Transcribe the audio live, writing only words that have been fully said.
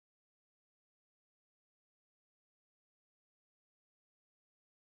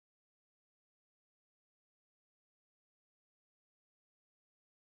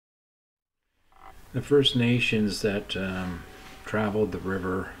The First Nations that traveled the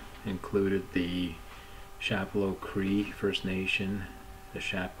river included the Chapleau Cree First Nation, the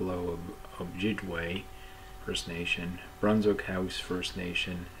Chapleau Ojibwe First Nation, Brunswick House First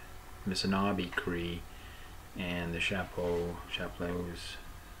Nation, Missinaibi Cree, and the Chapleau's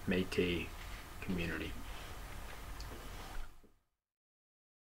Métis community.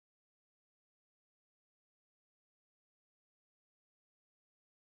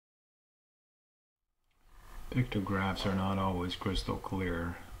 Pictographs are not always crystal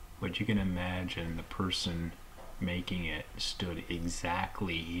clear, but you can imagine the person making it stood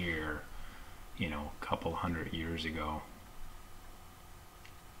exactly here, a couple hundred years ago.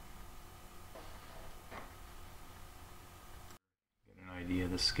 Get an idea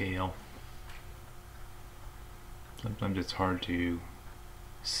of the scale. Sometimes it's hard to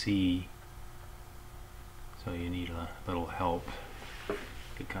see, so you need a little help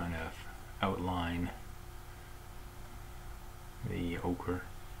to kind of outline the ochre.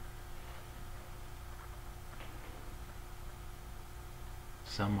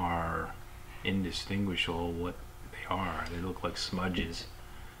 Some are indistinguishable what they are. They look like smudges.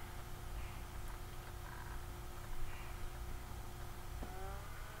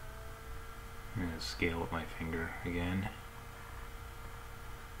 I'm going to scale with my finger again.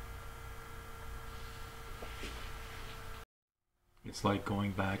 It's like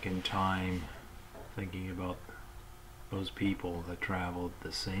going back in time, thinking about those people that traveled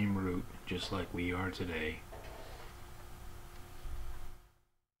the same route just like we are today,